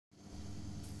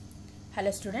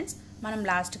Hello students, మనం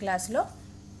last క్లాస్లో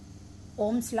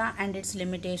Ohm's law and it's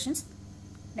limitations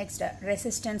next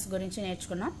resistance గురించి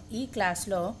నేర్చుకున్నాం. ఈ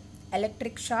క్లాస్లో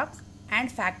electric shock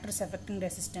and factors effecting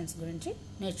resistance గురించి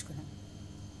నేర్చుకున్నాం.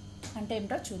 అంటే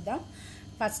ఏమిటో చూద్దాం.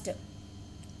 ఫస్ట్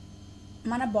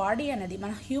మన బాడీ అనేది,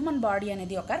 మన హ్యూమన్ బాడీ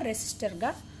అనేది ఒక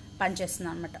రెసిస్టర్గా పనిచేస్తుంది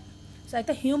అనమాట. సో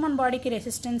అయితే హ్యూమన్ బాడీకి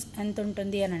రెసిస్టెన్స్ ఎంత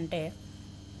ఉంటుంది అని అంటే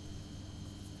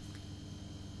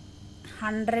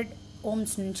 100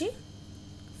 ఓమ్స్ నుంచి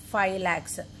 5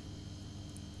 lakhs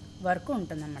వరకు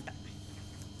ఉంటుందన్నమాట.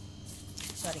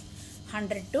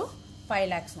 100 to 5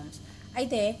 lakhs ఓమ్స్.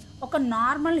 అయితే ఒక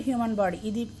నార్మల్ హ్యూమన్ బాడీ,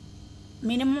 ఇది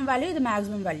మినిమం వాల్యూ, ఇది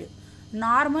maximum value.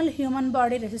 Normal human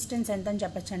body resistance ఎంత అని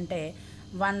చెప్పచ్చు అంటే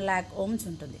 1 lakh ఓమ్స్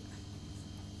ఉంటుంది.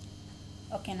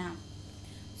 ఓకేనా?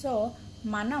 సో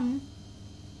మనం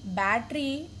బ్యాటరీ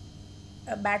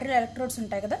ఎలక్ట్రోడ్స్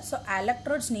ఉంటాయి కదా, సో ఆ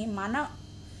ఎలక్ట్రోడ్స్ని మన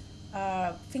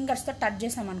ఫింగర్స్తో టచ్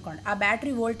చేసామనుకోండి, ఆ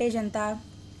బ్యాటరీ వోల్టేజ్ ఎంత?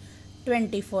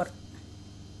 24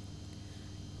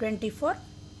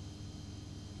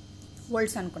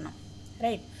 వోల్ట్స్ అనుకున్నాం,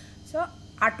 రైట్? సో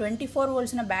ఆ 24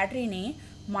 వోల్ట్స్ ఉన్న బ్యాటరీని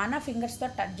మన ఫింగర్స్తో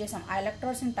టచ్ చేసాం, ఆ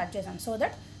ఎలక్ట్రోడ్స్ని టచ్ చేసాం, so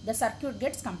that the circuit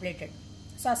gets completed.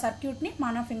 So ఆ సర్క్యూట్ని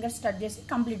మన ఫింగర్స్ టచ్ చేసి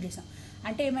కంప్లీట్ చేసాం.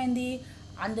 అంటే ఏమైంది?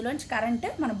 అందులోంచి కరెంట్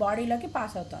మన బాడీలోకి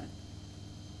పాస్ అవుతుంది.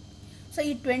 సో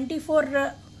ఈ 24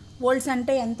 వోల్ట్స్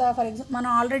అంటే ఎంత? ఫర్ ఎగ్జాంపుల్ మనం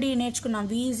ఆల్రెడీ నేర్చుకున్నాం,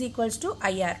 V is equals to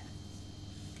IR.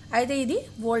 అయితే ఇది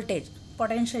వోల్టేజ్,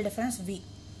 పొటెన్షియల్ డిఫరెన్స్ V.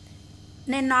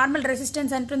 నేను నార్మల్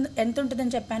రెసిస్టెన్స్ ఎంత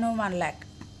ఉంటుందని చెప్పాను? 1 lakh,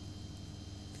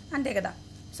 అంతే కదా.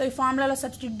 సో ఈ ఫార్ములాలో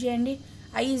సబ్స్టిట్యూట్ చేయండి.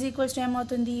 I ఈజ్ ఈక్వల్స్ టు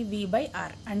ఏమవుతుంది?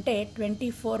 V/R. అంటే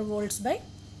 24 volts by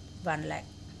 1 lakh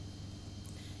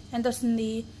ఎంత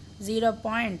వస్తుంది?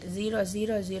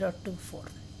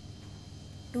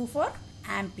 0.00024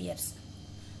 amperes.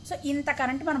 సో ఇంత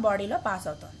కరెంట్ మన బాడీలో పాస్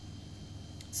అవుతుంది.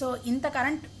 సో ఇంత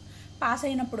కరెంట్ పాస్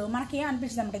అయినప్పుడు మనకి ఏం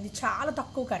అనిపిస్తుంది అంటే ఇది చాలా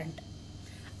తక్కువ కరెంట్.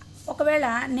 ఒకవేళ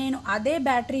నేను అదే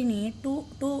బ్యాటరీని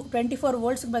 24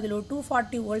 వోల్ట్స్కి బదులు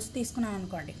 240 వోల్ట్స్ తీసుకున్నాను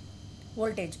అనుకోండి,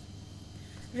 వోల్టేజ్,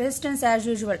 రెసిస్టెన్స్ యాజ్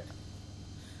యూజువల్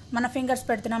మన ఫింగర్స్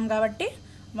పెడుతున్నాం కాబట్టి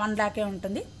 1 lakh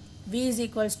ఉంటుంది. V is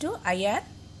equals to IR,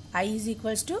 I is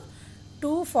equals to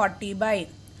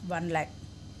 240/1 lakh.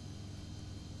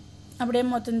 అప్పుడు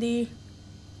ఏమవుతుంది?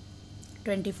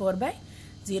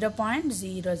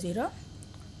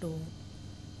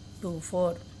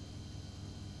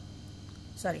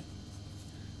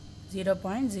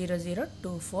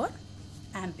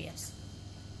 amperes.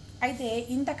 అయితే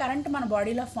ఇంత కరెంట్ మన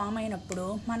బాడీలో ఫామ్ అయినప్పుడు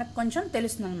మనకు కొంచెం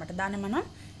తెలుస్తుంది అనమాట. దాన్ని మనం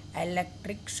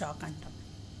ఎలక్ట్రిక్ షాక్ అంటాం.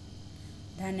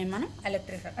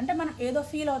 అంటే మనం ఏదో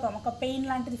ఫీల్ అవుతాం, ఒక పెయిన్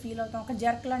లాంటిది ఫీల్ అవుతాం, ఒక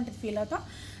జర్క్ లాంటిది ఫీల్ అవుతాం,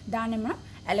 దాన్ని మనం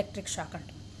ఎలక్ట్రిక్ షాక్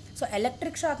అంటాం. సో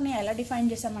ఎలక్ట్రిక్ షాక్ని ఎలా డిఫైన్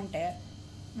చేసామంటే,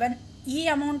 ఈ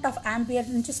అమౌంట్ ఆఫ్ యాంపియర్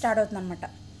నుంచి స్టార్ట్ అవుతుంది అనమాట.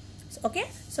 ఓకే,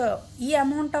 సో ఈ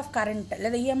అమౌంట్ ఆఫ్ కరెంట్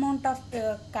లేదా ఈ అమౌంట్ ఆఫ్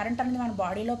కరెంట్ అనేది మన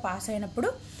బాడీలో పాస్ అయినప్పుడు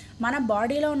మన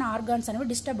బాడీలో ఉన్న ఆర్గాన్స్ అనేవి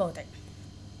డిస్టర్బ్ అవుతాయి.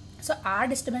 సో ఆ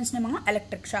డిస్టర్బెన్స్ని మనం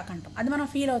ఎలక్ట్రిక్ షాక్ అంటాం. అది మనం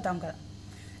ఫీల్ అవుతాం కదా,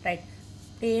 రైట్?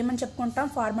 ఏమని చెప్పుకుంటాం?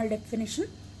 Formal definition: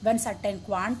 when certain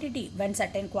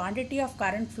quantity of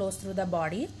current flows through the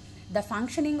body, the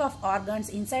functioning of organs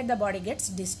inside the body gets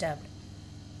disturbed.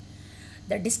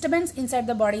 The disturbance inside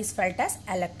the body is felt as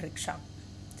electric shock.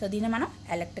 So దీన్ని మనం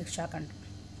electric shock అంటాం.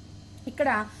 ఇక్కడ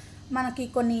మనకి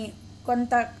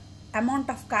కొంత amount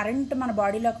of current మన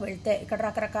బాడీలోకి వెళ్తే, ఇక్కడ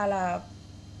రకరకాల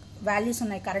వాల్యూస్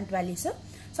ఉన్నాయి, కరెంట్ వాల్యూస్.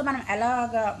 సో మనం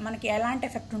మనకి ఎలాంటి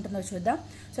ఎఫెక్ట్ ఉంటుందో చూద్దాం.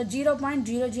 సో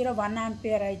 0.001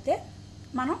 ఆంపియర్ అయితే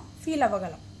మనం ఫీల్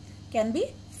అవ్వగలం, కెన్ బి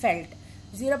ఫెల్ట్.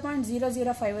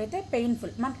 0.005 అయితే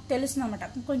పెయిన్ఫుల్, మనకు తెలుస్తుంది అన్నమాట,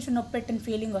 కొంచెం నొప్పి పెట్టిన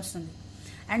ఫీలింగ్ వస్తుంది.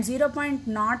 అండ్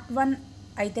 0.01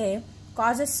 అయితే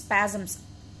కాజెస్ స్పాజమ్స్,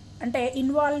 అంటే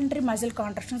ఇన్వాలంటరీ మజిల్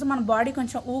కాంట్రాక్షన్స్, మన బాడీ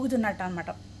కొంచెం ఊగుతున్నట్టు అనమాట,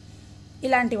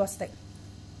 ఇలాంటివి వస్తాయి.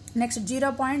 నెక్స్ట్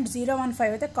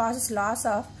 0.015 అయితే causes loss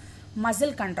of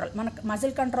muscle control, మనకు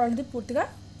మజిల్ కంట్రోల్ అనేది పూర్తిగా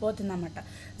పోతుందన్నమాట.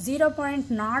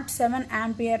 0.07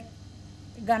 ఆంపియర్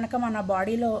గనక మన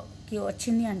బాడీలోకి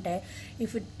వచ్చింది అంటే,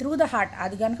 if it through the heart,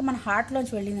 అది కనుక మన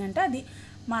హార్ట్లోంచి వెళ్ళింది అంటే అది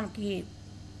మనకి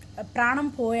ప్రాణం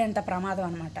పోయేంత ప్రమాదం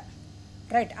అనమాట,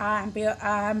 రైట్? ఆ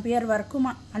ఆంపియర్ వరకు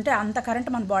అంటే అంత కరెంట్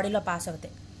మన బాడీలో పాస్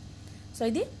అవుతాయి. సో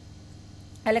ఇది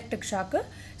ఎలక్ట్రిక్ షాక్.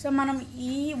 సో మనం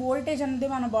ఈ వోల్టేజ్ అన్నది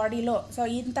మన బాడీలో, సో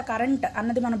ఇంత కరెంట్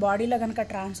అన్నది మన బాడీలో కనుక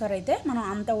ట్రాన్స్ఫర్ అయితే, మనం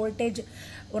అంత వోల్టేజ్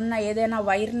ఉన్న ఏదైనా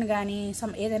వైర్ని కానీ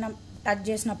ఏదైనా టచ్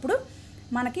చేసినప్పుడు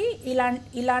మనకి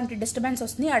ఇలాంటి డిస్టర్బెన్స్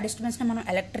వస్తుంది. ఆ డిస్టర్బెన్స్ని మనం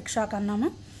ఎలక్ట్రిక్ షాక్ అన్నాము.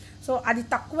 సో అది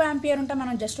తక్కువ యాంపియర్ ఉంటే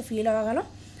మనం జస్ట్ ఫీల్ అవ్వగలం.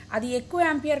 అది ఎక్కువ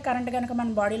యాంపియర్ కరెంట్ కనుక మన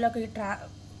బాడీలోకి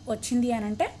వచ్చింది అని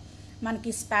అంటే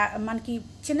మనకి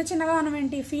చిన్నగా మనం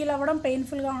ఏంటి ఫీల్ అవ్వడం,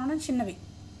 పెయిన్ఫుల్గా ఉండడం చిన్నవి.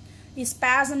 ఈ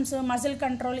స్పాజమ్స్, మజిల్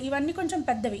కంట్రోల్ ఇవన్నీ కొంచెం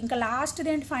పెద్దవి. ఇంకా లాస్ట్ది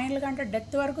ఏంటి ఫైనల్గా అంటే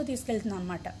డెత్ వరకు తీసుకెళ్తుంది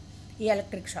అనమాట ఈ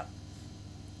ఎలక్ట్రిక్ షాక్.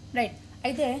 రైట్.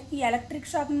 అయితే ఈ ఎలక్ట్రిక్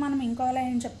షాక్ని మనం ఇంకోలా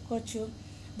ఏం చెప్పుకోవచ్చు,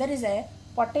 there is a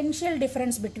potential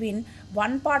difference between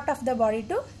one part of the body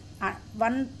to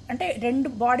one, అంటే రెండు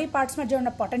బాడీ పార్ట్స్ మధ్య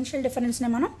ఉన్న పొటెన్షియల్ డిఫరెన్స్ని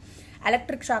మనం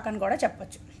ఎలక్ట్రిక్ షాక్ అని కూడా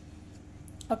చెప్పచ్చు.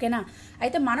 ఓకేనా.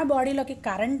 అయితే మన బాడీలోకి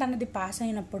కరెంట్ అన్నది పాస్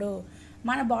అయినప్పుడు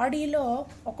మన బాడీలో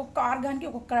ఒక్కొక్క ఆర్గాన్కి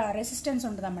ఒక్కొక్క రెసిస్టెన్స్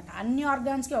ఉంటుంది అన్నమాట. అన్ని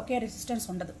ఆర్గాన్స్కి ఒకే రెసిస్టెన్స్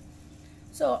ఉండదు.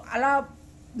 సో అలా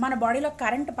మన బాడీలో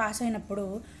కరెంట్ పాస్ అయినప్పుడు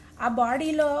ఆ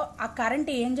బాడీలో ఆ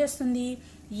కరెంట్ ఏం చేస్తుంది,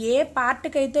 ఏ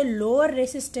పార్ట్కి అయితే లోవర్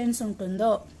రెసిస్టెన్స్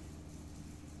ఉంటుందో,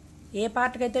 ఏ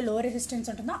పార్ట్కి అయితే లో రెసిస్టెన్స్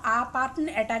ఉంటుందో ఆ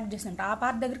పార్ట్ని అటాక్ చేస్తుంటే ఆ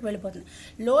పార్ట్ దగ్గరికి వెళ్ళిపోతుంది.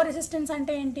 లో రెసిస్టెన్స్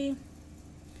అంటే ఏంటి,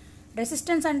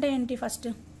 రెసిస్టెన్స్ అంటే ఏంటి, ఫస్ట్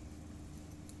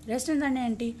రెసిస్టెన్స్ అంటే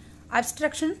ఏంటి,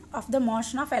 abstraction of the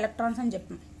motion of electrons అని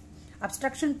చెప్పాం.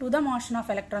 Abstraction to the motion of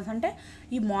electrons అంటే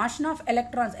ఈ మోషన్ ఆఫ్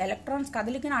ఎలక్ట్రాన్స్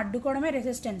కదలికను అడ్డుకోవడమే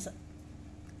రెసిస్టెన్స్.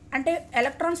 అంటే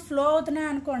ఎలక్ట్రాన్స్ ఫ్లో అవుతున్నాయి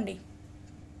అనుకోండి,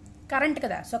 కరెంట్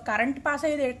కదా. సో కరెంట్ పాస్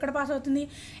అయ్యేది ఎక్కడ పాస్ అవుతుంది,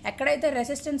 ఎక్కడైతే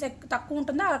రెసిస్టెన్స్ తక్కువ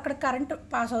ఉంటుందో అక్కడ కరెంట్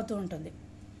పాస్ అవుతూ ఉంటుంది.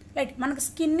 రైట్. మనకు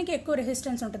స్కిన్కి ఎక్కువ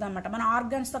రెసిస్టెన్స్ ఉంటుంది అన్నమాట. మన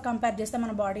ఆర్గాన్స్తో కంపేర్ చేస్తే,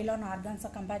 మన బాడీలో ఉన్న ఆర్గాన్స్తో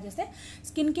కంపేర్ చేస్తే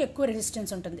స్కిన్కి ఎక్కువ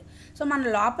రెసిస్టెన్స్ ఉంటుంది. సో మన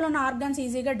లోపల ఉన్న ఆర్గాన్స్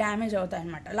ఈజీగా డ్యామేజ్ అవుతాయి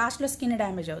అన్నమాట. లాస్ట్లో స్కిన్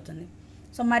డ్యామేజ్ అవుతుంది.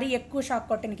 సో మరీ ఎక్కువ షాక్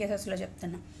కొట్టిన కేసెస్లో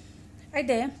చెప్తున్నా.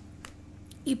 అయితే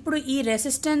ఇప్పుడు ఈ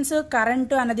రెసిస్టెన్స్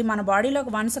కరెంటు అన్నది మన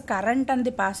బాడీలోకి వన్స్ కరెంట్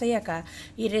అనేది పాస్ అయ్యాక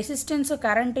ఈ రెసిస్టెన్స్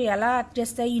కరెంటు ఎలా యాక్ట్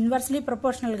చేస్తాయి, ఇన్వర్స్లీ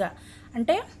ప్రపోర్షనల్గా.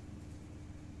 అంటే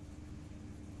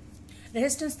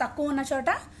రెసిస్టెన్స్ తక్కువ ఉన్న చోట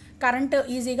కరెంట్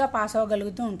ఈజీగా పాస్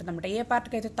అవ్వగలుగుతూ ఉంటుంది అన్నమాట. ఏ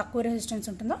పార్ట్కి అయితే తక్కువ రెసిస్టెన్స్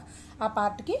ఉంటుందో ఆ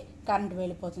పార్ట్కి కరెంట్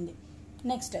వెళ్ళిపోతుంది.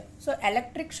 నెక్స్ట్, సో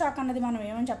ఎలక్ట్రిక్ షాక్ అన్నది మనం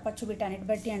ఏమని చెప్పచ్చు వీటన్నిటి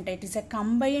బట్టి అంటే it is a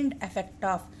combined effect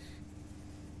of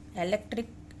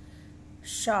electric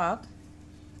shock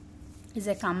is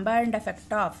a combined effect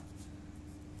of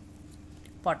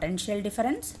potential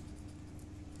difference,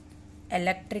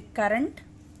 electric current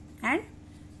and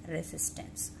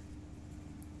resistance.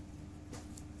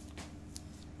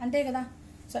 అంతే కదా.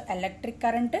 So electric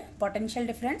current,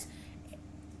 potential difference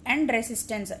and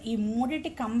resistance, ఈ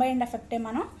మూడిటి కంబైన్డ్ ఎఫెక్టే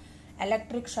మనం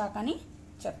ఎలక్ట్రిక్ షాక్ అని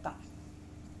చెప్తాం.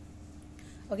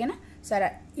 ఓకేనా.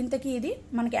 సరే, ఇంతకీ ఇది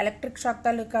మనకి ఎలక్ట్రిక్ షాక్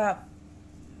తాలూకా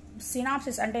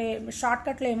సినాప్సిస్ అంటే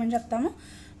షార్ట్కట్లో ఏమని చెప్తాము,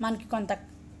 మనకి కొంత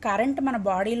కరెంట్ మన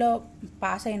బాడీలో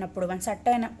పాస్ అయినప్పుడు one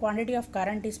certain quantity of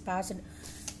current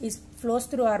flows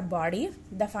through our body,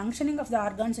 the functioning of the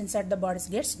organs inside the body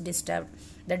gets disturbed.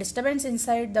 The disturbance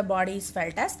inside the body is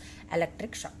felt as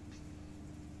electric shock.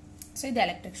 So the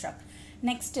electric shock.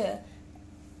 Next,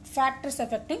 factors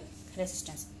affecting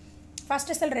resistance. First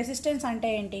is the resistance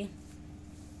ante enti.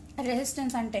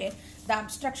 Resistance ante the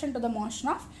obstruction to the motion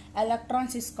of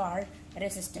electrons is called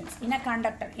resistance. In a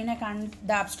conductor,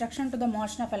 the obstruction to the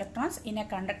motion of electrons in a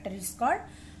conductor is called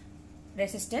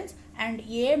resistance. And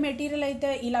A material అయితే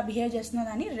ఇలా behave చేస్తుందో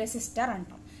దాన్ని resistor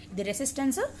అంటాం. ఇది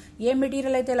resistance, ఏ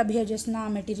material అయితే ఇలా behave చేస్తుందో ఆ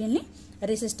మెటీరియల్ని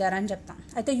రెసిస్టర్ అని చెప్తాం.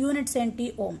 అయితే యూనిట్స్ ఏంటి,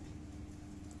 ఓం.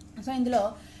 సో ఇందులో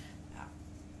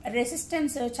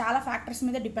రెసిస్టెన్స్ చాలా ఫ్యాక్టర్స్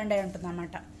మీద డిపెండ్ అయి ఉంటుంది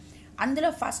అన్నమాట.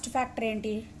 అందులో ఫస్ట్ ఫ్యాక్టర్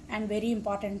ఏంటి and very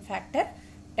important factor,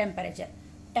 temperature.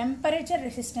 Temperature,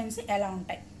 resistance ఎలా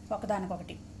ఉంటాయి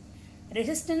ఒకదానికొకటి.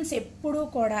 రెసిస్టెన్స్ ఎప్పుడూ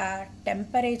కూడా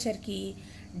టెంపరేచర్కి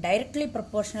డైరెక్ట్లీ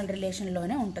ప్రపోర్షనల్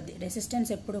రిలేషన్లోనే ఉంటుంది. రెసిస్టెన్స్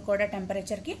ఎప్పుడు కూడా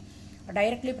టెంపరేచర్కి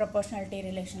డైరెక్ట్లీ ప్రపోర్షనాలిటీ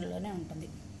రిలేషన్లోనే ఉంటుంది.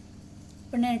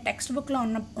 ఇప్పుడు నేను టెక్స్ట్ బుక్లో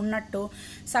ఉన్నట్టు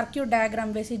సర్క్యూట్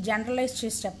డయాగ్రామ్ వేసి జనరలైజ్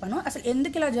చేసి చెప్పాను. అసలు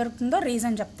ఎందుకు ఇలా జరుగుతుందో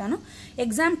రీజన్ చెప్తాను.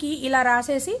 ఎగ్జామ్కి ఇలా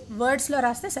రాసేసి వర్డ్స్లో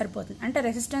రాస్తే సరిపోతుంది. అంటే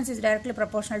resistance is directly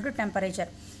proportional to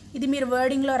temperature, ఇది మీరు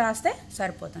వర్డింగ్లో రాస్తే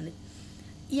సరిపోతుంది.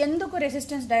 ఎందుకు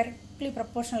రెసిస్టెన్స్ డైరెక్ట్లీ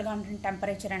ప్రపోర్షనల్గా ఉంటుంది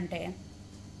టెంపరేచర్ అంటే,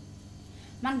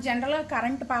 మనకు జనరల్గా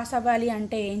కరెంట్ పాస్ అవ్వాలి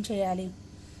అంటే ఏం చేయాలి,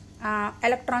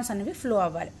 ఎలక్ట్రాన్స్ అనేవి ఫ్లో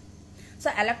అవ్వాలి. సో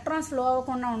ఎలక్ట్రాన్స్ ఫ్లో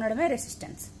అవ్వకుండా ఉండడమే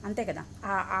రెసిస్టెన్స్, అంతే కదా.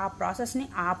 ఆ ప్రాసెస్ని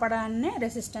ఆపడాన్నే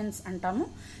రెసిస్టెన్స్ అంటాము.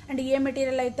 అండ్ ఏ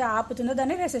మెటీరియల్ అయితే ఆపుతుందో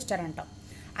దాన్ని రెసిస్టర్ అంటాం.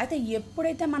 అయితే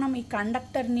ఎప్పుడైతే మనం ఈ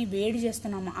కండక్టర్ని వేడి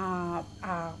చేస్తున్నామో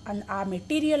ఆ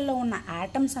మెటీరియల్లో ఉన్న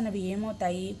యాటమ్స్ అనేవి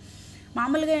ఏమవుతాయి,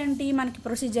 మామూలుగా ఏంటి మనకి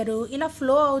ప్రొసీజరు ఇలా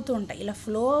ఫ్లో అవుతూ ఉంటాయి. ఇలా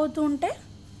ఫ్లో అవుతూ ఉంటే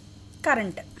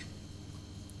కరెంట్,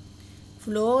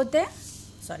 ఫ్లో అవుతే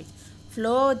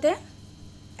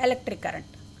ఎలక్ట్రిక్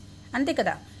కరెంట్, అంతే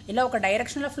కదా. ఇలా ఒక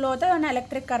డైరెక్షన్లో ఫ్లో అవుతే దాన్ని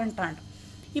ఎలక్ట్రిక్ కరెంట్ అంట.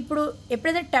 ఇప్పుడు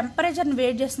ఎప్పుడైతే టెంపరేచర్ని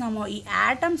వెయిట్ చేస్తున్నామో ఈ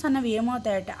యాటమ్స్ అన్నవి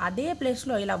ఏమవుతాయంటే అదే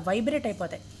ప్లేస్లో ఇలా వైబ్రేట్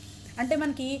అయిపోతాయి. అంటే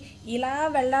మనకి ఇలా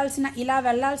వెళ్ళాల్సిన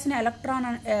ఎలక్ట్రాన్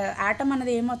యాటమ్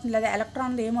అనేది ఏమవుతుంది, లేదా ఎలక్ట్రాన్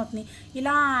అనేది ఏమవుతుంది,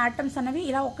 ఇలా యాటమ్స్ అనేవి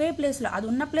ఇలా ఒకే ప్లేస్లో, అది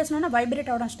ఉన్న ప్లేస్లోనే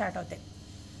వైబ్రేట్ అవ్వడం స్టార్ట్ అవుతాయి.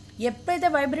 ఎప్పుడైతే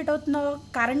వైబ్రేట్ అవుతుందో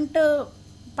కరెంటు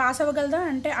పాస్ అవ్వగలదా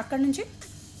అంటే అక్కడి నుంచి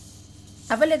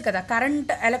అవ్వలేదు కదా,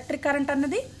 ఎలక్ట్రిక్ కరెంట్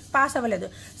అన్నది పాస్ అవ్వలేదు.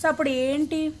 సో అప్పుడు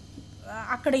ఏంటి,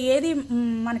 అక్కడ ఏది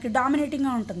మనకి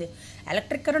డామినేటింగ్గా ఉంటుంది,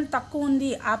 ఎలక్ట్రిక్ కరెంట్ తక్కువ ఉంది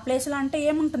ఆ ప్లేస్లో అంటే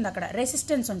ఏముంటుంది, అక్కడ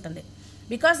రెసిస్టెన్స్ ఉంటుంది.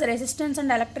 Because resistance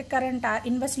and electric current are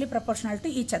inversely proportional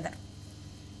to each other.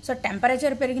 So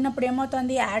temperature పెరిగినప్పుడు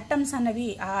ఏమవుతుంది, యాటమ్స్ అనేవి,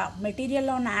 ఆ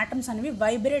మెటీరియల్లో ఉన్న యాటమ్స్ అనేవి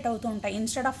వైబ్రేట్ అవుతూ ఉంటాయి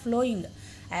ఇన్స్టెడ్ ఆఫ్ ఫ్లోయింగ్.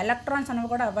 ఎలక్ట్రాన్స్ అనేవి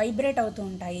కూడా వైబ్రేట్ అవుతూ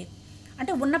ఉంటాయి,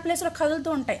 అంటే ఉన్న ప్లేస్లో కదులుతూ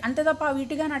ఉంటాయి, అంతే తప్ప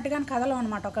వీటిగాని అటుగాని కదలవు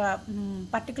అనమాట, ఒక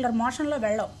పర్టికులర్ మోషన్లో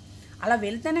వెళ్ళవు. అలా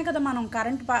వెళ్తేనే కదా మనం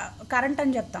కరెంట్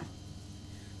అని చెప్తాం.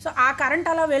 సో ఆ కరెంట్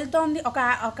అలా వెళ్తోంది,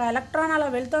 ఒక ఎలక్ట్రాన్ అలా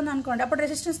వెళ్తోంది అనుకోండి, అప్పుడు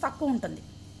రెసిస్టెన్స్ తక్కువ ఉంటుంది.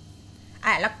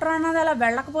 ఆ ఎలక్ట్రాన్ అది అలా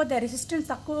వెళ్ళకపోతే రెసిస్టెన్స్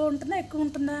తక్కువ ఉంటుందా ఎక్కువ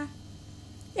ఉంటుందా,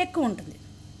 ఎక్కువ ఉంటుంది,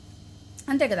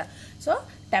 అంతే కదా. So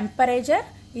temperature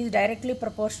is directly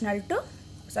proportional to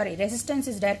resistance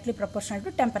is directly proportional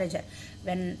to temperature.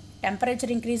 When temperature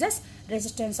increases,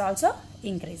 resistance also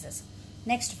increases.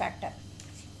 Next factor,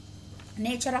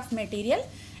 nature of material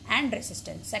and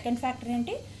resistance. Second factor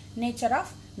ఏంటి, nature of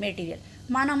material.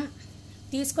 మనం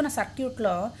తీసుకున్న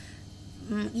సర్క్యూట్లో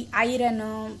ఈ ఐరన్,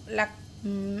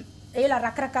 ఇలా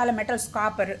రకరకాల metals,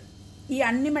 copper, ఈ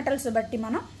అన్ని metals బట్టి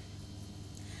మనం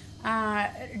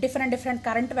డిఫరెంట్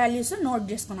కరెంట్ వాల్యూస్ నోట్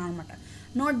చేసుకున్నాం అనమాట.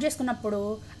 నోట్ చేసుకున్నప్పుడు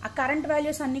ఆ కరెంట్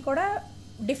వాల్యూస్ అన్నీ కూడా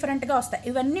డిఫరెంట్గా వస్తాయి.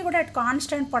 ఇవన్నీ కూడా అట్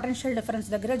కాన్స్టెంట్ పొటెన్షియల్ డిఫరెన్స్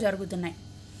దగ్గర జరుగుతున్నాయి.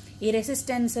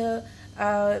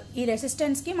 ఈ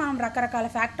రెసిస్టెన్స్కి మనం రకరకాల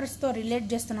ఫ్యాక్టర్స్తో రిలేట్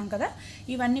చేస్తున్నాం కదా,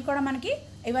 ఇవన్నీ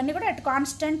కూడా అట్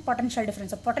కాన్స్టెంట్ పొటెన్షియల్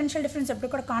డిఫరెన్స్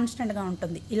ఎప్పుడు కూడా కాన్స్టెంట్గా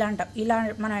ఉంటుంది. ఇలా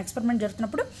మనం ఎక్స్పెరిమెంట్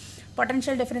జరుగుతున్నప్పుడు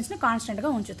పొటెన్షియల్ డిఫరెన్స్ని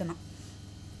కాన్స్టెంట్గా ఉంచుతున్నాం.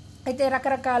 అయితే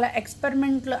రకరకాల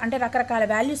ఎక్స్పెరిమెంట్లు అంటే రకరకాల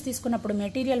వాల్యూస్ తీసుకున్నప్పుడు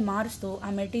మెటీరియల్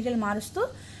మారుస్తూ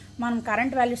మనం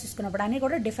కరెంట్ వాల్యూస్ తీసుకున్నప్పుడు అన్నీ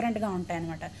కూడా డిఫరెంట్గా ఉంటాయి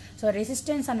అనమాట. సో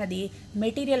రెసిస్టెన్స్ అన్నది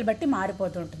మెటీరియల్ బట్టి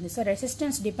మారిపోతూ ఉంటుంది. So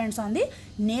resistance depends on the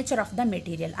nature of the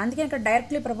material. అందుకే ఇక్కడ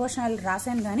డైరెక్ట్లీ ప్రపోర్షనల్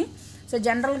రాశాను కానీ, సో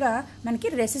జనరల్గా మనకి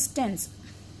resistance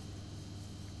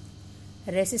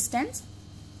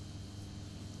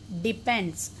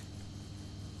depends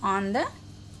on the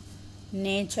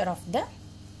nature of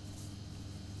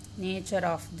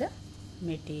the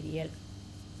material.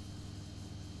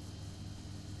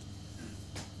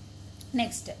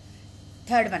 Next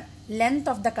third one, length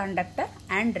of the conductor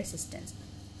and resistance.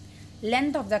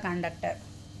 Length of the conductor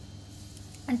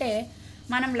అంటే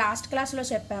మనం last క్లాస్లో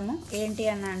చెప్పాము ఏంటి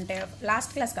అని అంటే,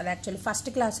 లాస్ట్ క్లాస్ కదా యాక్చువల్లీ ఫస్ట్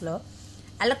క్లాస్లో,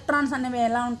 ఎలక్ట్రాన్స్ అనేవి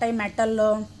ఎలా ఉంటాయి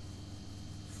మెటల్లో.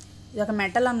 ఇదొక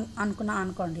మెటల్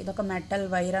అనుకోండి, ఇదొక మెటల్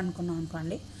వైర్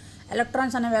అనుకోండి.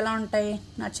 ఎలక్ట్రాన్స్ అనేవి ఎలా ఉంటాయి,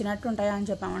 నచ్చినట్టు ఉంటాయి అని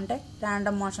చెప్పామంటే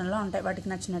ర్యాండమ్ మోషన్లో ఉంటాయి, వాటికి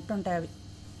నచ్చినట్టు ఉంటాయి అవి.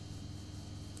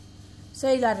 సో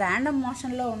ఇలా ర్యాండమ్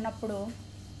మోషన్లో ఉన్నప్పుడు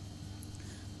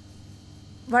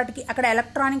వాటికి అక్కడ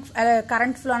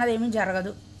కరెంట్ ఫ్లో అనేది ఏమీ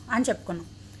జరగదు అని చెప్పుకున్నాం.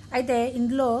 అయితే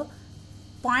ఇందులో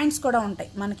పాయింట్స్ కూడా ఉంటాయి.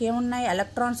 మనకి ఏమున్నాయి,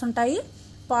 ఎలక్ట్రాన్స్ ఉంటాయి,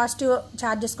 పాజిటివ్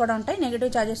ఛార్జెస్ కూడా ఉంటాయి,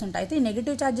 నెగిటివ్ ఛార్జెస్ ఉంటాయి. అయితే ఈ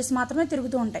నెగిటివ్ ఛార్జెస్ మాత్రమే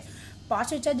తిరుగుతూ ఉంటాయి.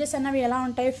 పాజిటివ్ ఛార్జెస్ అనేవి ఎలా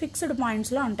ఉంటాయి, ఫిక్స్డ్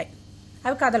పాయింట్స్లో ఉంటాయి,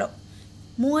 అవి కదలవు.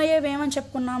 మూవ్ అయ్యేవి ఏమని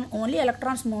చెప్పుకున్నాం, ఓన్లీ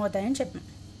ఎలక్ట్రాన్స్ మూవ్ అవుతాయని చెప్పాం.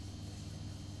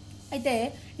 అయితే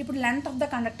ఇప్పుడు లెంత్ ఆఫ్ ద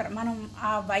కండక్టర్, మనం ఆ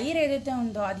వైర్ ఏదైతే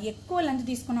ఉందో అది ఎక్కువ లెంత్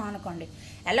తీసుకున్నాం అనుకోండి,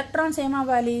 ఎలక్ట్రాన్స్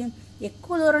ఏమవ్వాలి,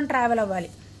 ఎక్కువ దూరం ట్రావెల్ అవ్వాలి.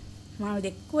 మనం ఇది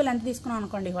ఎక్కువ లెంత్ తీసుకున్నాం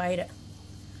అనుకోండి వైర్,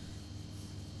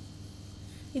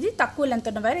 ఇది తక్కువ లెంత్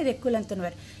ఉన్న వైర్, ఇది ఎక్కువ లెంత్ ఉన్న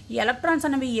వైర్. ఈ ఎలక్ట్రాన్స్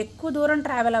అనేవి ఎక్కువ దూరం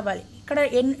ట్రావెల్ అవ్వాలి. ఇక్కడ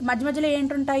మధ్యలో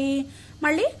ఏంటుంటాయి,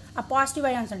 మళ్ళీ ఆ పాజిటివ్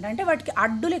అయాన్స్ ఉంటాయి, అంటే వాటికి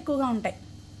అడ్డులు ఎక్కువగా ఉంటాయి.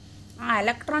 ఆ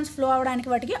ఎలక్ట్రాన్స్ ఫ్లో అవ్వడానికి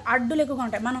వాటికి అడ్డులు ఎక్కువగా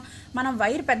ఉంటాయి. మనం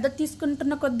వైర్ పెద్దది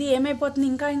తీసుకుంటున్న కొద్దీ ఏమైపోతుంది,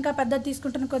 ఇంకా పెద్దది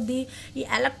తీసుకుంటున్న కొద్దీ ఈ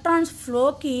ఎలక్ట్రాన్స్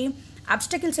ఫ్లోకి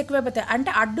అబ్స్టకిల్స్ ఎక్కువైపోతాయి,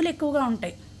 అంటే అడ్డులు ఎక్కువగా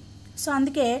ఉంటాయి. సో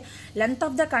అందుకే length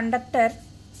of the conductor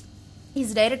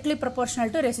is directly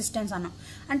proportional to resistance అన్నాం.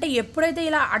 అంటే ఎప్పుడైతే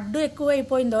ఇలా అడ్డు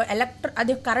ఎక్కువైపోయిందో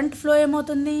అది కరెంట్ ఫ్లో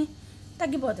ఏమవుతుంది,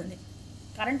 తగ్గిపోతుంది.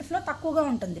 కరెంట్ ఫ్లో తక్కువగా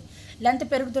ఉంటుంది లెంత్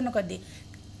పెరుగుతున్న కొద్దీ.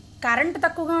 కరెంట్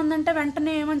తక్కువగా ఉందంటే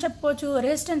వెంటనే ఏమని చెప్పుకోవచ్చు,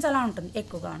 రెసిస్టెన్స్ అలా ఉంటుంది,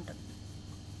 ఎక్కువగా ఉంటుంది.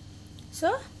 So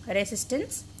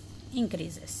resistance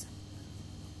increases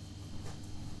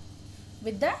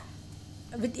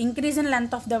with increase in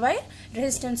length of the wire,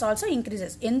 resistance also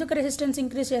increases. ఎందుకు రెసిస్టెన్స్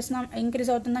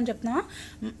ఇంక్రీజ్ అవుతుందని చెప్తున్నామా,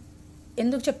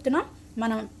 ఎందుకు చెప్తున్నాం,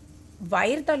 మనం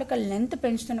వైర్ తాలూకా లెంత్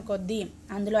పెంచుతున్న కొద్దీ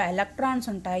అందులో ఎలక్ట్రాన్స్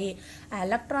ఉంటాయి. ఆ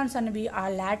ఎలక్ట్రాన్స్ అనేవి ఆ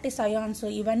లాటిస్ అయాన్స్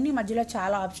ఇవన్నీ మధ్యలో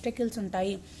చాలా ఆబ్స్టకిల్స్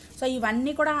ఉంటాయి. సో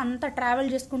ఇవన్నీ కూడా అంత ట్రావెల్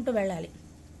చేసుకుంటూ వెళ్ళాలి.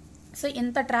 సో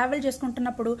ఇంత ట్రావెల్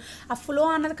చేసుకుంటున్నప్పుడు ఆ ఫ్లో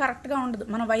అన్నది కరెక్ట్గా ఉండదు.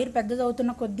 మన వైర్ పెద్దది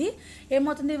అవుతున్న కొద్దీ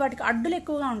ఏమవుతుంది, వాటికి అడ్డులు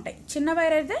ఎక్కువగా ఉంటాయి. చిన్న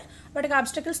వైర్ అయితే వాటికి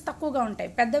ఆబ్స్టకిల్స్ తక్కువగా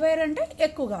ఉంటాయి, పెద్ద వైర్ అంటే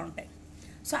ఎక్కువగా ఉంటాయి.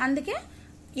 సో అందుకే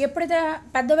ఎప్పుడైతే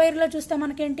పెద్ద వైర్లో చూస్తే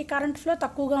మనకేంటి కరెంట్ ఫ్లో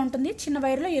తక్కువగా ఉంటుంది, చిన్న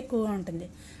వైర్లో ఎక్కువగా ఉంటుంది.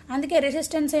 అందుకే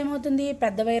రెసిస్టెన్స్ ఏమవుతుంది,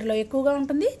 పెద్ద వైర్లో ఎక్కువగా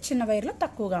ఉంటుంది, చిన్న వైర్లో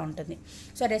తక్కువగా ఉంటుంది.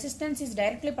 So resistance is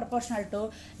directly proportional to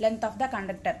length of the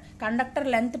conductor. Conductor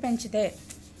length పెంచితే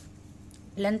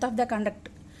length of the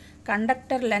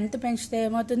conductor length పెంచితే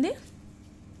ఏమవుతుంది,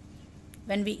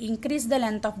 when we increase the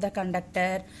length of the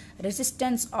conductor,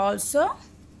 resistance also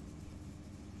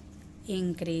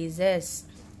increases.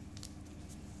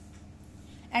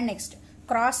 And next,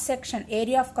 cross section,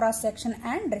 area of cross section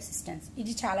and resistance.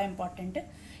 ఇది చాలా important.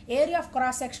 Area of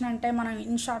cross section అంటే మనం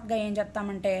in షార్ట్గా ఏం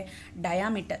చెప్తామంటే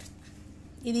diameter.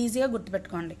 ఇది ఈజీగా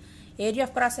గుర్తుపెట్టుకోండి. ఏరియా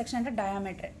ఆఫ్ క్రాస్ సెక్షన్ అంటే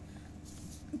డయామీటర్.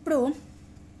 ఇప్పుడు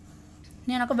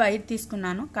నేను ఒక వైర్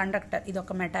తీసుకున్నాను, కండక్టర్, ఇది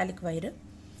ఒక మెటాలిక్ వైర్.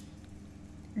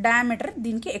 డయామీటర్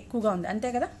దీనికి ఎక్కువగా ఉంది, అంతే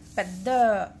కదా, పెద్ద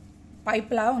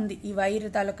పైప్లా ఉంది ఈ వైర్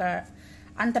తాలూకా,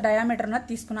 అంత డయామీటర్ ఉన్నది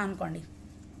తీసుకున్నాను అనుకోండి.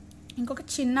 ఇంకొక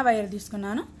చిన్న వైర్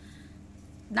తీసుకున్నాను,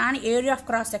 దాని ఏరియా ఆఫ్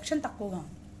క్రాస్ సెక్షన్ తక్కువగా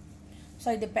ఉంది. సో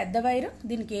ఇది పెద్ద వైరు,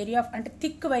 దీనికి ఏరియా ఆఫ్ అంటే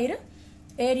thick wire,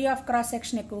 area of cross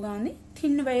section ఎక్కువగా ఉంది.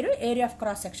 Thin wire area of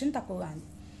cross section తక్కువగా ఉంది.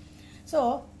 సో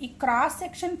ఈ క్రాస్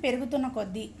సెక్షన్ పెరుగుతున్న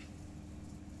కొద్దీ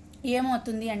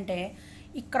ఏమవుతుంది అంటే,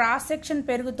 ఈ క్రాస్ సెక్షన్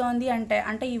పెరుగుతోంది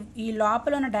అంటే ఈ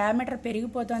లోపల ఉన్న డయామీటర్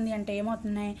పెరిగిపోతుంది అంటే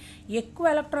ఏమవుతున్నాయి, ఎక్కువ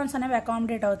ఎలక్ట్రాన్స్ అనేవి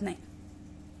అకామిడేట్ అవుతున్నాయి.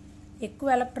 ఎక్కువ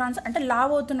ఎలక్ట్రాన్స్ అంటే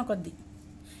లావ్ అవుతున్న కొద్దీ.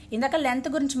 ఇందాక లెంత్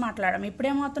గురించి మాట్లాడాం,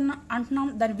 ఇప్పుడేమవుతున్నా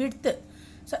అంటున్నాం దాని విడ్త్.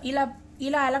 సో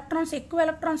ఇలా ఎలక్ట్రాన్స్, ఎక్కువ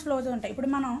ఎలక్ట్రాన్స్ ఫ్లో అవుతూ ఉంటాయి.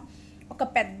 ఇప్పుడు మనం ఒక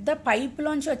పెద్ద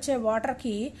పైప్లోంచి వచ్చే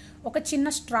వాటర్కి ఒక చిన్న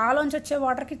స్ట్రాలోంచి వచ్చే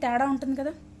వాటర్కి తేడా ఉంటుంది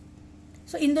కదా.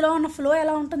 సో ఇందులో ఉన్న ఫ్లో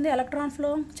ఎలా ఉంటుంది, ఎలక్ట్రాన్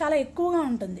ఫ్లో చాలా ఎక్కువగా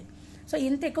ఉంటుంది. సో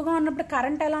ఇంత ఎక్కువగా ఉన్నప్పుడు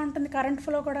కరెంట్ ఎలా ఉంటుంది, కరెంట్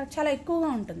ఫ్లో కూడా చాలా ఎక్కువగా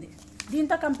ఉంటుంది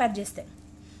దీంతో కంపేర్ చేస్తే.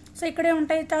 సో ఇక్కడే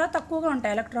ఉంటాయి, చాలా తక్కువగా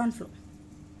ఉంటాయి ఎలక్ట్రాన్ ఫ్లో,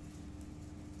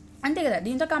 అంతే కదా.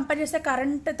 దీంతో కంపేర్ చేస్తే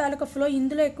కరెంట్ తాలూకా ఫ్లో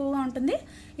ఇందులో ఎక్కువగా ఉంటుంది,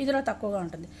 ఇందులో తక్కువగా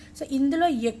ఉంటుంది. సో ఇందులో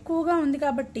ఎక్కువగా ఉంది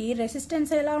కాబట్టి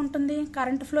రెసిస్టెన్స్ ఎలా ఉంటుంది,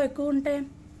 కరెంట్ ఫ్లో ఎక్కువ ఉంటే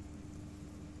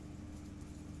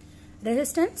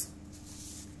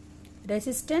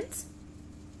resistance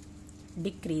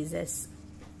decreases.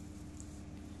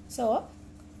 So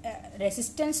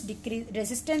resistance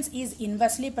is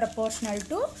inversely proportional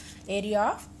to area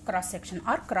of cross section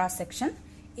or cross section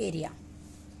area.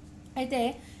 అయితే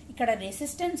ఇక్కడ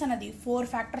రెసిస్టెన్స్ అనేది 4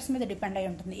 ఫ్యాక్టర్స్ మీద డిపెండ్ అయి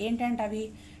ఉంటుంది. ఏంటంటే అవి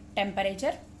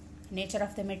temperature, nature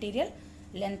of the material,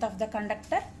 length of the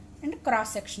conductor and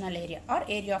cross sectional area are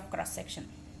area of cross section.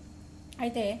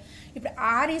 అయితే ఇప్పుడు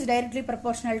R is directly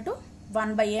proportional to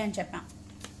 1/A అని చెప్పాం.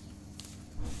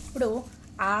 ఇప్పుడు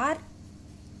R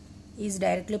is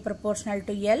directly proportional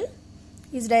to L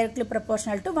is directly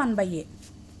proportional to 1/A.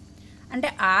 అంటే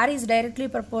R is directly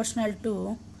proportional to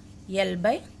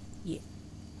L/A.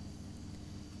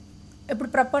 ఇప్పుడు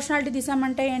proportionality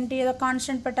తీసామంటే ఏంటి, ఏదో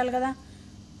constant పెట్టాలి కదా,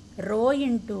 rho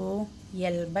into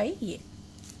L/A,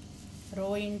 rho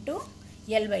into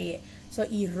L/A. So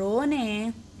ఈ రోనే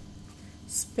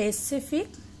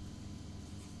స్పెసిఫిక్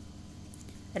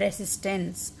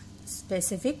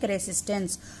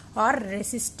రెసిస్టెన్స్ ఆర్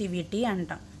రెసిస్టివిటీ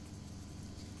అంటాం.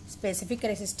 స్పెసిఫిక్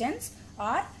రెసిస్టెన్స్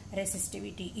ఆర్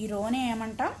రెసిస్టివిటీ, ఈ రోనే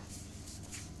ఏమంటాం,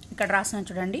 ఇక్కడ రాసిన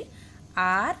చూడండి,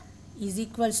 are is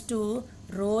equals to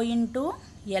rho into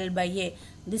L/A.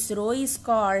 This రో is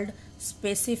called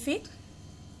specific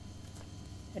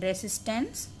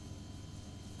resistance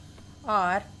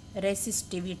are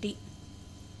resistivity.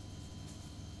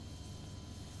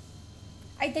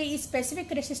 అయితే ఈ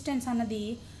స్పెసిఫిక్ రెసిస్టెన్స్ అన్నది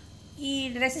ఈ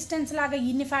రెసిస్టెన్స్ లాగా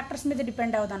ఇన్ని ఫ్యాక్టర్స్ మీద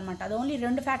డిపెండ్ అవ్వదు అనమాట. అది ఓన్లీ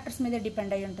 2 ఫ్యాక్టర్స్ మీద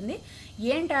డిపెండ్ అయి ఉంటుంది.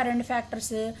 ఏంటి ఆ 2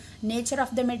 factors, nature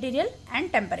of the material and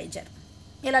temperature.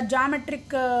 ఇలా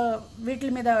జామెట్రిక్ వీటి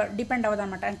మీద డిపెండ్ అవ్వదు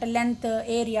అనమాట, అంటే లెంత్,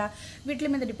 ఏరియా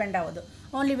వీటి మీద డిపెండ్ అవ్వదు,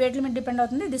 ఓన్లీ వీటి మీద డిపెండ్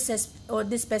అవుతుంది.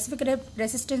 This specific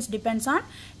resistance depends on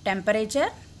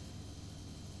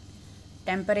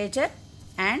temperature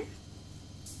and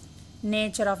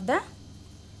nature of the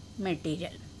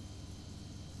material.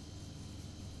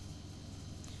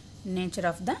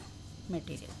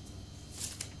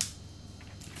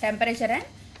 Temperature and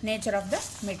nature of the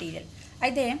material.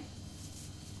 అయితే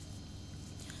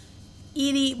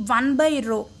ఇది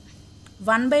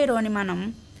 1/ρని మనం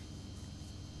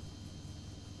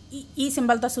ఈ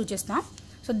సింబల్తో సూచిస్తాం.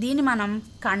 సో దీన్ని మనం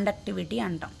కండక్టివిటీ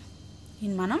అంటాం.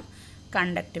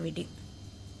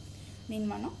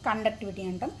 కండక్టివిటీ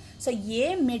అంటాం. సో ఏ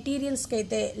మెటీరియల్స్కి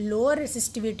అయితే లో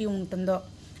రెసిస్టివిటీ ఉంటుందో,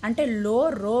 అంటే లో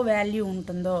రో వాల్యూ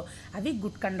ఉంటుందో అవి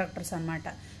గుడ్ కండక్టర్స్ అన్నమాట.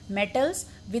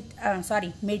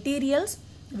 మెటీరియల్స్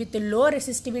విత్ లో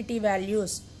resistivity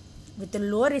values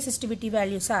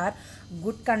are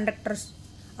good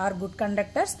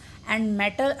conductors and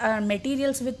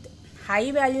materials with high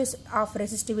values of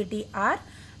resistivity are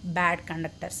bad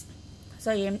conductors. So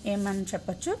ఏమని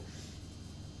చెప్పచ్చు,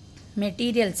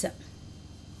 మెటీరియల్స్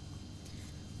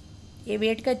ఏ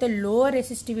వేటికైతే లో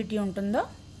రెసిస్టివిటీ ఉంటుందో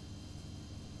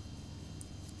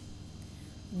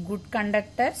గుడ్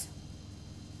కండక్టర్స్,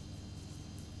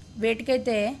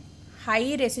 వేటికైతే హై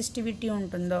రెసిస్టివిటీ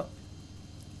ఉంటుందో,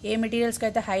 ఏ మెటీరియల్స్కి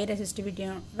అయితే హై రెసిస్టివిటీ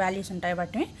వాల్యూస్ ఉంటాయి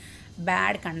వాటిని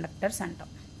బ్యాడ్ కండక్టర్స్ అంటాం.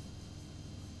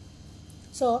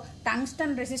 సో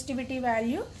టంగ్స్టన్ రెసిస్టివిటీ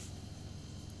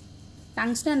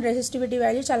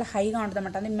వాల్యూ చాలా హైగా ఉంటుంది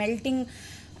అన్నమాట. అది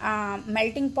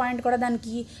మెల్టింగ్ పాయింట్ కూడా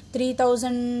దానికి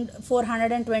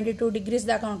 3422 డిగ్రీస్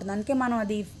దాకా ఉంటుంది. అందుకే మనం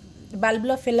అది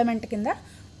బల్బ్లో ఫిలమెంట్ కింద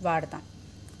వాడతాం.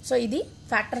 సో ఇది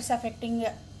factors affecting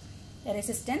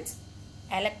resistance,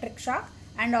 electric shock.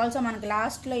 And also మనకి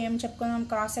లాస్ట్లో ఏం చెప్పుకుందాం,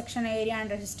 క్రాస్ సెక్షన్ ఏరియా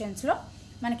అండ్ రెసిస్టెన్స్లో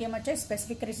మనకి ఏమొచ్చాయి,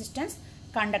 స్పెసిఫిక్ రెసిస్టెన్స్,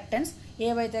 కండక్టెన్స్,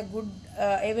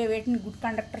 వేటిని గుడ్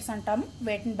కండక్టర్స్ అంటాము,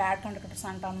 వేటిని బ్యాడ్ కండక్టర్స్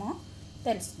అంటామో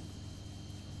తెలుస్తుంది.